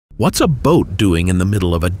What's a boat doing in the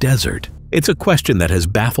middle of a desert? It's a question that has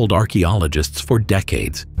baffled archaeologists for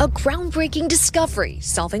decades. A groundbreaking discovery,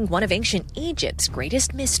 solving one of ancient Egypt's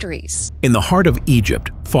greatest mysteries. In the heart of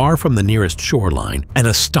Egypt, far from the nearest shoreline, an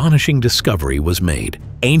astonishing discovery was made.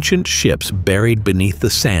 Ancient ships buried beneath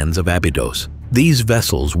the sands of Abydos. These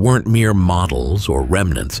vessels weren't mere models or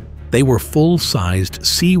remnants. They were full-sized,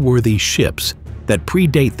 seaworthy ships that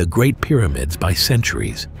predate the Great Pyramids by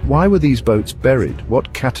centuries. Why were these boats buried?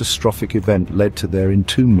 What catastrophic event led to their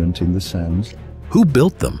entombment in the sands? Who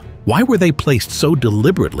built them? Why were they placed so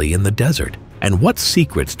deliberately in the desert? And what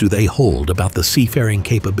secrets do they hold about the seafaring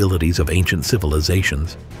capabilities of ancient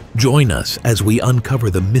civilizations? Join us as we uncover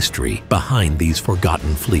the mystery behind these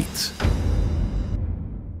forgotten fleets.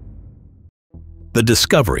 The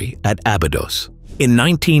discovery at Abydos. In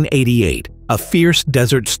 1988, a fierce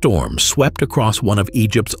desert storm swept across one of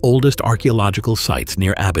Egypt's oldest archaeological sites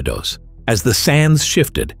near Abydos. As the sands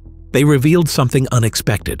shifted, they revealed something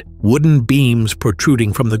unexpected: wooden beams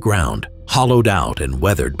protruding from the ground, hollowed out and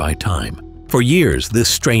weathered by time. For years, this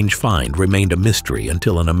strange find remained a mystery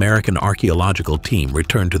until an American archaeological team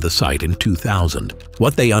returned to the site in 2000.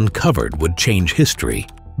 What they uncovered would change history.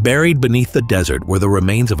 Buried beneath the desert were the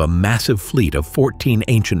remains of a massive fleet of 14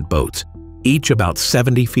 ancient boats, each about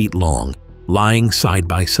 70 feet long, lying side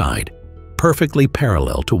by side, perfectly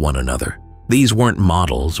parallel to one another. These weren't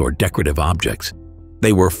models or decorative objects.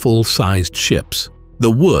 They were full-sized ships.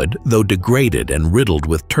 The wood, though degraded and riddled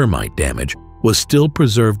with termite damage, was still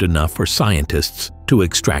preserved enough for scientists to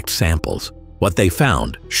extract samples. What they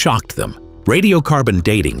found shocked them. Radiocarbon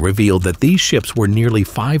dating revealed that these ships were nearly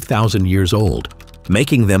 5,000 years old,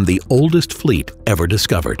 making them the oldest fleet ever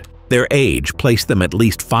discovered. Their age placed them at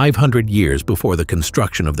least 500 years before the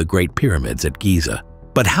construction of the Great Pyramids at Giza.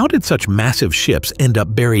 But how did such massive ships end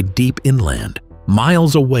up buried deep inland,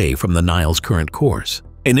 miles away from the Nile's current course?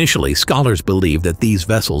 Initially, scholars believed that these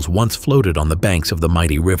vessels once floated on the banks of the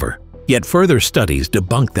mighty river. Yet further studies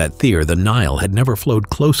debunked that theory. The Nile had never flowed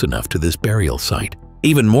close enough to this burial site.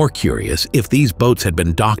 Even more curious, if these boats had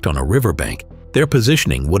been docked on a riverbank, their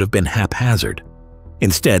positioning would have been haphazard.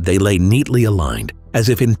 Instead, they lay neatly aligned, as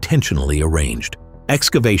if intentionally arranged.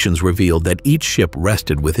 Excavations revealed that each ship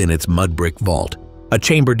rested within its mud brick vault, a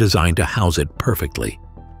chamber designed to house it perfectly.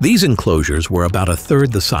 These enclosures were about a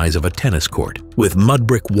third the size of a tennis court, with mud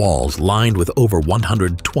brick walls lined with over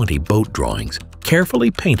 120 boat drawings, carefully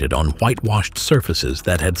painted on whitewashed surfaces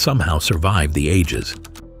that had somehow survived the ages.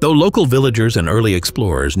 Though local villagers and early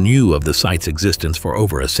explorers knew of the site's existence for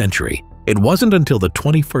over a century, it wasn't until the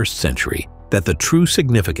 21st century that the true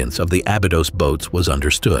significance of the Abydos boats was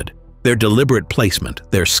understood. Their deliberate placement,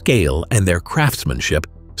 their scale, and their craftsmanship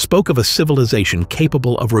spoke of a civilization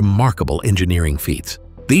capable of remarkable engineering feats.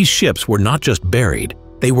 These ships were not just buried,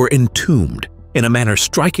 they were entombed, in a manner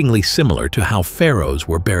strikingly similar to how pharaohs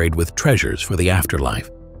were buried with treasures for the afterlife.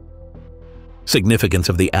 Significance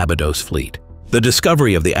of the Abydos fleet. The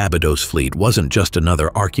discovery of the Abydos fleet wasn't just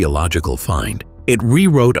another archaeological find. It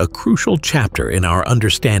rewrote a crucial chapter in our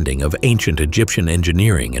understanding of ancient Egyptian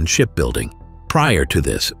engineering and shipbuilding. Prior to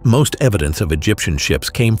this, most evidence of Egyptian ships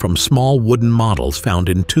came from small wooden models found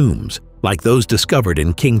in tombs, like those discovered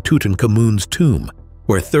in King Tutankhamun's tomb,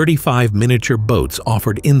 where 35 miniature boats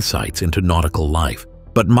offered insights into nautical life.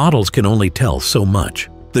 But models can only tell so much.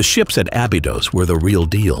 The ships at Abydos were the real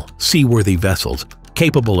deal, seaworthy vessels,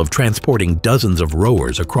 capable of transporting dozens of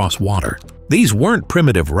rowers across water. These weren't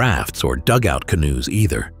primitive rafts or dugout canoes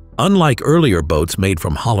either. Unlike earlier boats made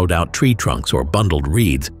from hollowed-out tree trunks or bundled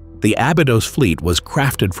reeds, the Abydos fleet was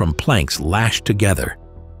crafted from planks lashed together,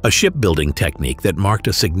 a shipbuilding technique that marked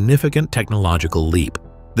a significant technological leap.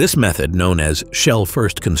 This method, known as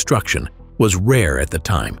shell-first construction, was rare at the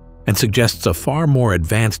time and suggests a far more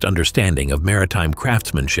advanced understanding of maritime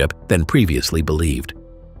craftsmanship than previously believed.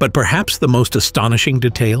 But perhaps the most astonishing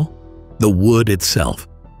detail? The wood itself.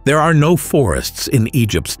 There are no forests in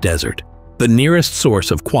Egypt's desert. The nearest source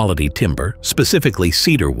of quality timber, specifically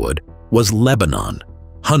cedar wood, was Lebanon,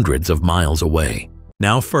 hundreds of miles away.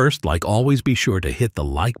 Now first, like always, be sure to hit the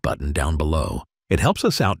like button down below. It helps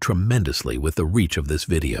us out tremendously with the reach of this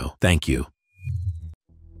video. Thank you.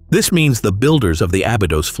 This means the builders of the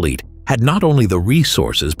Abydos fleet had not only the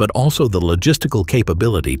resources but also the logistical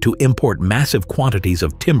capability to import massive quantities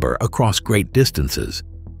of timber across great distances.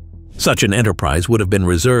 Such an enterprise would have been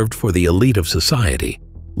reserved for the elite of society,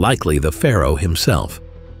 likely the pharaoh himself.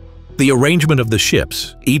 The arrangement of the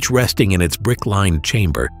ships, each resting in its brick-lined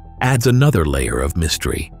chamber, adds another layer of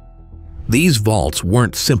mystery. These vaults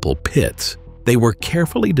weren't simple pits. They were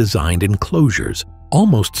carefully designed enclosures,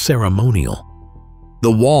 almost ceremonial.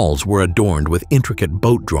 The walls were adorned with intricate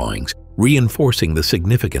boat drawings, reinforcing the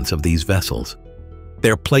significance of these vessels.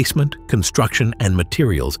 Their placement, construction, and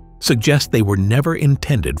materials suggest they were never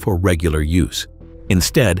intended for regular use.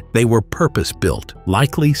 Instead, they were purpose-built,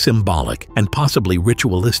 likely symbolic, and possibly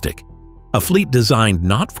ritualistic. A fleet designed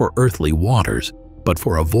not for earthly waters, but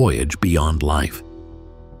for a voyage beyond life.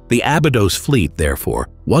 The Abydos fleet, therefore,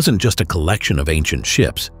 wasn't just a collection of ancient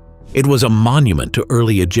ships. It was a monument to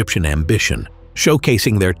early Egyptian ambition,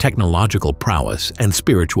 showcasing their technological prowess and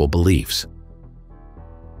spiritual beliefs.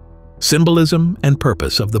 Symbolism and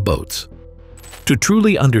purpose of the boats. To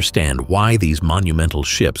truly understand why these monumental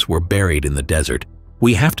ships were buried in the desert,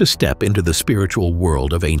 we have to step into the spiritual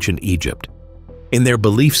world of ancient Egypt. In their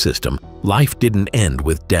belief system, life didn't end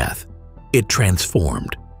with death. It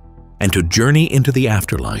transformed. And to journey into the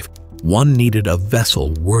afterlife, one needed a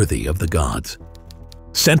vessel worthy of the gods.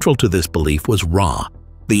 Central to this belief was Ra,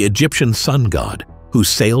 the Egyptian sun god, who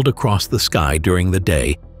sailed across the sky during the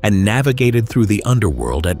day and navigated through the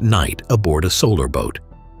underworld at night aboard a solar boat.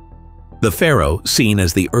 The pharaoh, seen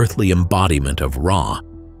as the earthly embodiment of Ra,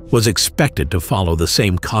 was expected to follow the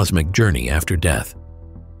same cosmic journey after death.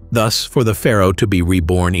 Thus, for the pharaoh to be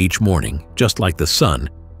reborn each morning, just like the sun,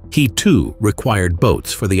 he too required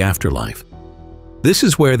boats for the afterlife. This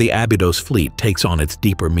is where the Abydos fleet takes on its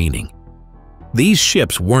deeper meaning. These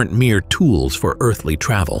ships weren't mere tools for earthly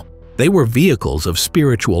travel. They were vehicles of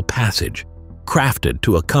spiritual passage, crafted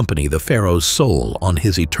to accompany the pharaoh's soul on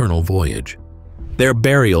his eternal voyage. Their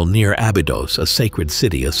burial near Abydos, a sacred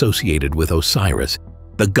city associated with Osiris,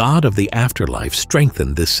 the god of the afterlife,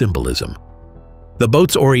 strengthened this symbolism. The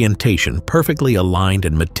boat's orientation, perfectly aligned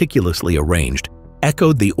and meticulously arranged,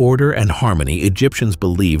 echoed the order and harmony Egyptians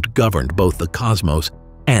believed governed both the cosmos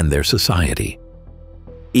and their society.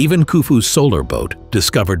 Even Khufu's solar boat,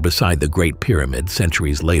 discovered beside the Great Pyramid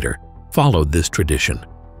centuries later, followed this tradition,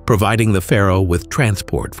 providing the pharaoh with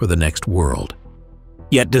transport for the next world.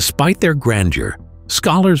 Yet despite their grandeur,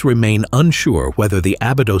 scholars remain unsure whether the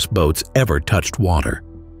Abydos boats ever touched water.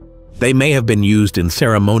 They may have been used in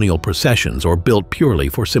ceremonial processions or built purely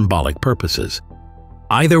for symbolic purposes.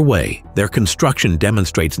 Either way, their construction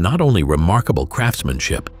demonstrates not only remarkable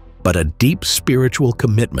craftsmanship, but a deep spiritual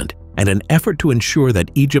commitment and an effort to ensure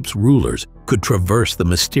that Egypt's rulers could traverse the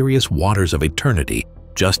mysterious waters of eternity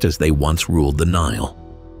just as they once ruled the Nile.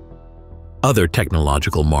 Other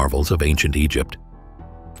technological marvels of ancient Egypt.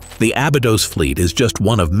 The Abydos fleet is just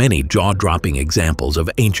one of many jaw-dropping examples of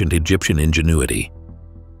ancient Egyptian ingenuity.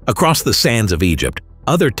 Across the sands of Egypt,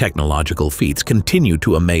 other technological feats continue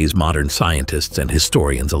to amaze modern scientists and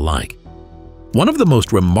historians alike. One of the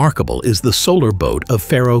most remarkable is the solar boat of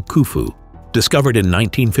Pharaoh Khufu, discovered in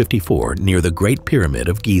 1954 near the Great Pyramid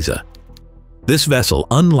of Giza. This vessel,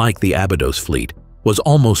 unlike the Abydos fleet, was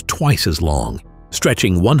almost twice as long,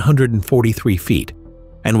 stretching 143 feet,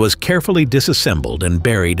 and was carefully disassembled and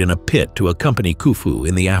buried in a pit to accompany Khufu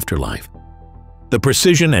in the afterlife. The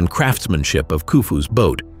precision and craftsmanship of Khufu's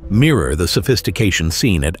boat mirror the sophistication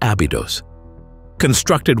seen at Abydos.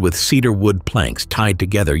 Constructed with cedar wood planks tied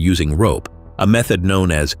together using rope, a method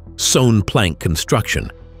known as sewn plank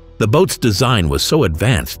construction, the boat's design was so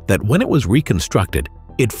advanced that when it was reconstructed,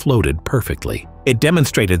 it floated perfectly. It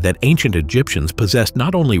demonstrated that ancient Egyptians possessed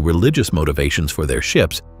not only religious motivations for their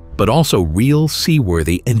ships, but also real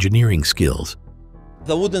seaworthy engineering skills.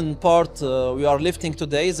 The wooden part we are lifting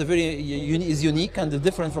today is unique and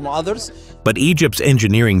different from others. But Egypt's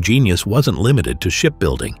engineering genius wasn't limited to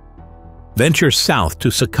shipbuilding. Venture south to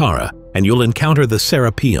Saqqara and you'll encounter the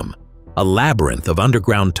Serapeum, a labyrinth of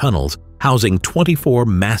underground tunnels housing 24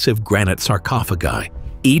 massive granite sarcophagi,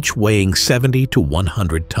 each weighing 70 to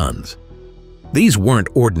 100 tons. These weren't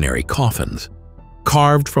ordinary coffins.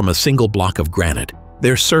 Carved from a single block of granite,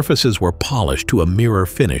 their surfaces were polished to a mirror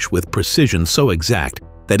finish with precision so exact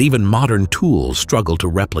that even modern tools struggle to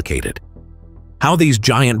replicate it. How these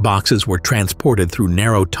giant boxes were transported through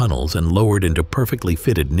narrow tunnels and lowered into perfectly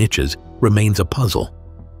fitted niches remains a puzzle.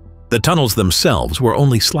 The tunnels themselves were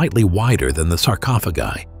only slightly wider than the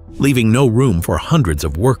sarcophagi, leaving no room for hundreds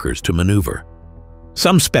of workers to maneuver.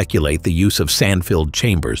 Some speculate the use of sand-filled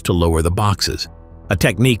chambers to lower the boxes, a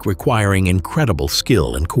technique requiring incredible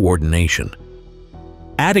skill and coordination.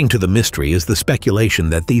 Adding to the mystery is the speculation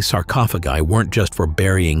that these sarcophagi weren't just for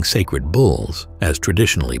burying sacred bulls, as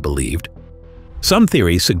traditionally believed. Some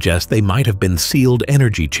theories suggest they might have been sealed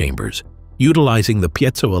energy chambers, utilizing the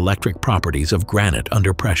piezoelectric properties of granite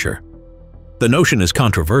under pressure. The notion is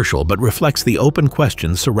controversial but reflects the open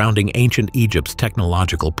questions surrounding ancient Egypt's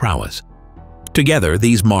technological prowess. Together,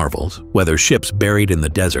 these marvels, whether ships buried in the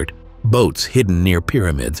desert, boats hidden near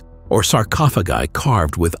pyramids, or sarcophagi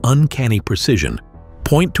carved with uncanny precision,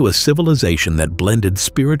 point to a civilization that blended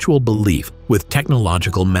spiritual belief with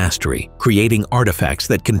technological mastery, creating artifacts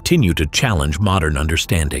that continue to challenge modern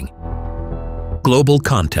understanding. Global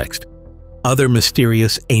context. Other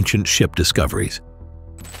mysterious ancient ship discoveries.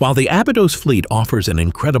 While the Abydos fleet offers an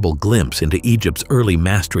incredible glimpse into Egypt's early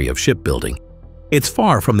mastery of shipbuilding, it's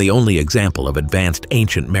far from the only example of advanced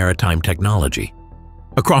ancient maritime technology.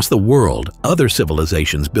 Across the world, other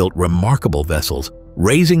civilizations built remarkable vessels,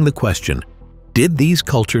 raising the question, did these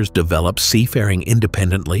cultures develop seafaring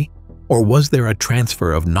independently, or was there a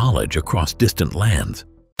transfer of knowledge across distant lands?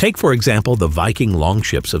 Take, for example, the Viking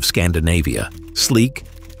longships of Scandinavia, sleek,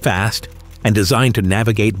 fast, and designed to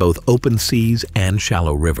navigate both open seas and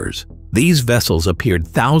shallow rivers. These vessels appeared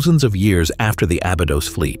thousands of years after the Abydos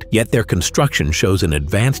fleet, yet their construction shows an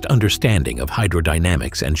advanced understanding of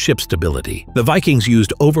hydrodynamics and ship stability. The Vikings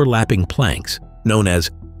used overlapping planks, known as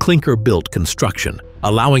clinker-built construction,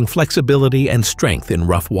 allowing flexibility and strength in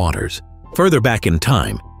rough waters. Further back in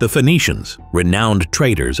time, the Phoenicians, renowned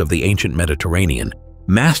traders of the ancient Mediterranean,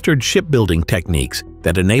 mastered shipbuilding techniques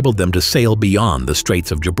that enabled them to sail beyond the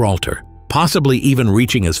Straits of Gibraltar, possibly even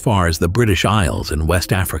reaching as far as the British Isles in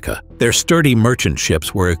West Africa. Their sturdy merchant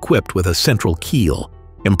ships were equipped with a central keel,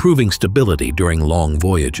 improving stability during long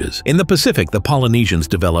voyages. In the Pacific, the Polynesians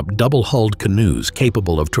developed double-hulled canoes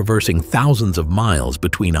capable of traversing thousands of miles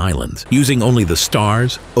between islands. Using only the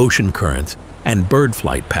stars, ocean currents, and bird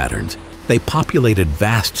flight patterns, they populated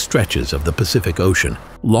vast stretches of the Pacific Ocean,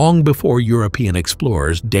 long before European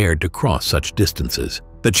explorers dared to cross such distances.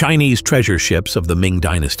 The Chinese treasure ships of the Ming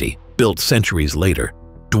Dynasty, built centuries later,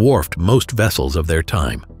 dwarfed most vessels of their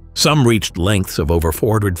time. Some reached lengths of over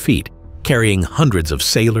 400 feet, carrying hundreds of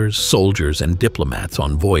sailors, soldiers, and diplomats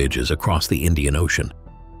on voyages across the Indian Ocean.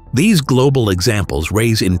 These global examples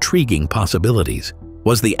raise intriguing possibilities.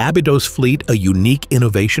 Was the Abydos fleet a unique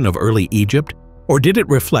innovation of early Egypt, or did it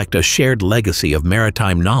reflect a shared legacy of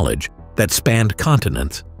maritime knowledge that spanned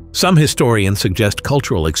continents? Some historians suggest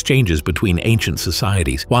cultural exchanges between ancient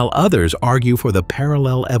societies, while others argue for the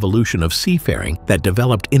parallel evolution of seafaring that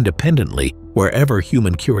developed independently wherever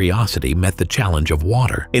human curiosity met the challenge of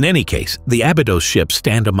water. In any case, the Abydos ships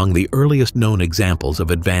stand among the earliest known examples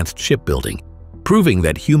of advanced shipbuilding, proving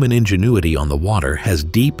that human ingenuity on the water has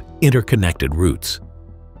deep, interconnected roots.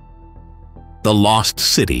 The lost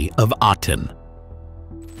city of Aten.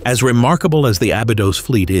 As remarkable as the Abydos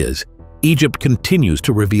fleet is, Egypt continues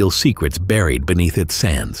to reveal secrets buried beneath its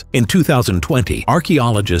sands. In 2020,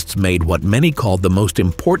 archaeologists made what many called the most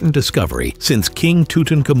important discovery since King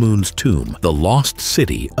Tutankhamun's tomb, the lost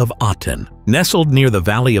city of Aten. Nestled near the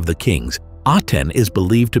Valley of the Kings, Aten is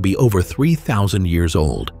believed to be over 3,000 years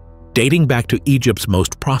old, dating back to Egypt's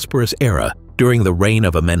most prosperous era during the reign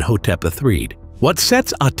of Amenhotep III. What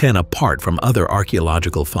sets Aten apart from other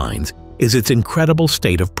archaeological finds is its incredible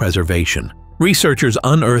state of preservation. Researchers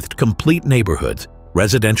unearthed complete neighborhoods,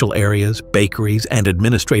 residential areas, bakeries, and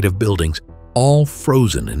administrative buildings, all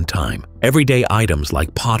frozen in time. Everyday items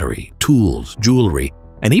like pottery, tools, jewelry,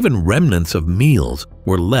 and even remnants of meals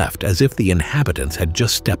were left as if the inhabitants had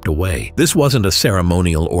just stepped away. This wasn't a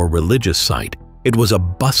ceremonial or religious site. It was a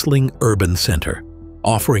bustling urban center,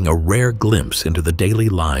 offering a rare glimpse into the daily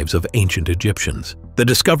lives of ancient Egyptians. The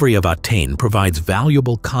discovery of Aten provides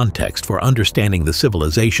valuable context for understanding the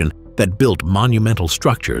civilization that built monumental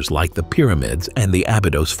structures like the pyramids and the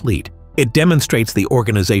Abydos fleet. It demonstrates the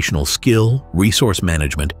organizational skill, resource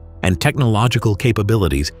management, and technological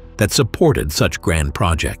capabilities that supported such grand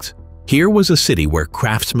projects. Here was a city where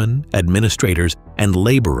craftsmen, administrators, and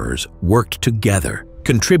laborers worked together,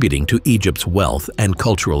 contributing to Egypt's wealth and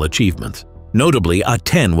cultural achievements. Notably,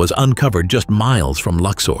 Aten was uncovered just miles from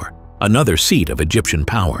Luxor, another seat of Egyptian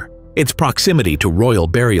power. Its proximity to royal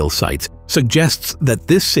burial sites suggests that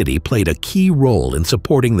this city played a key role in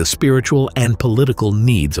supporting the spiritual and political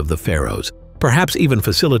needs of the pharaohs, perhaps even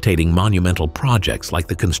facilitating monumental projects like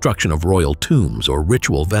the construction of royal tombs or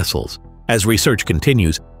ritual vessels. As research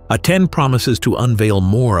continues, Aten promises to unveil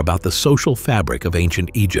more about the social fabric of ancient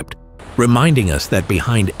Egypt, reminding us that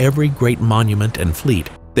behind every great monument and fleet,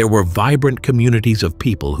 there were vibrant communities of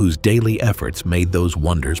people whose daily efforts made those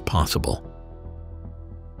wonders possible.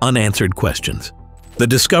 Unanswered questions. The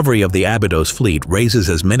discovery of the Abydos fleet raises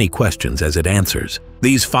as many questions as it answers.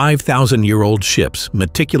 These 5,000-year-old ships,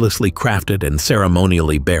 meticulously crafted and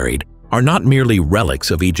ceremonially buried, are not merely relics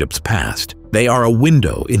of Egypt's past. They are a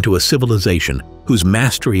window into a civilization whose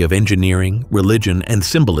mastery of engineering, religion, and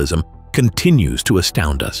symbolism continues to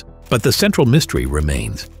astound us. But the central mystery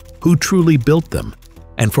remains: who truly built them,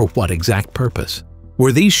 and for what exact purpose?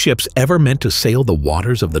 Were these ships ever meant to sail the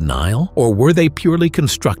waters of the Nile, or were they purely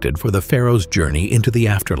constructed for the pharaoh's journey into the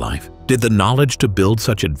afterlife? Did the knowledge to build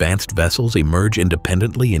such advanced vessels emerge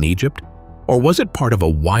independently in Egypt, or was it part of a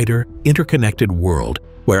wider, interconnected world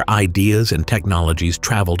where ideas and technologies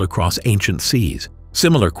traveled across ancient seas?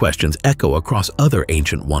 Similar questions echo across other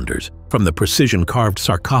ancient wonders, from the precision-carved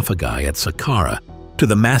sarcophagi at Saqqara to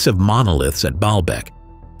the massive monoliths at Baalbek.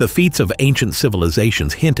 The feats of ancient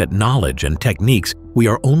civilizations hint at knowledge and techniques we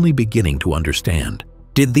are only beginning to understand.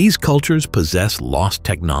 Did these cultures possess lost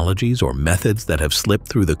technologies or methods that have slipped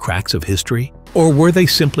through the cracks of history? Or were they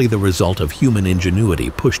simply the result of human ingenuity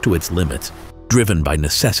pushed to its limits, driven by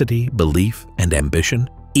necessity, belief, and ambition?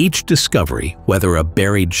 Each discovery, whether a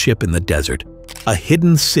buried ship in the desert, a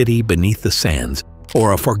hidden city beneath the sands,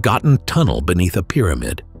 or a forgotten tunnel beneath a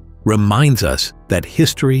pyramid, reminds us that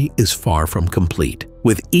history is far from complete.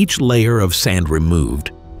 With each layer of sand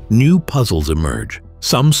removed, new puzzles emerge,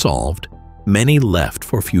 some solved, many left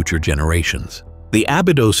for future generations. The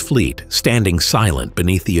Abydos fleet, standing silent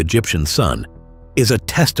beneath the Egyptian sun, is a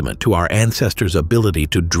testament to our ancestors' ability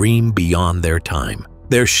to dream beyond their time.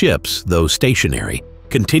 Their ships, though stationary,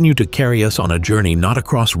 continue to carry us on a journey not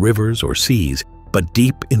across rivers or seas, but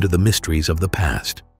deep into the mysteries of the past.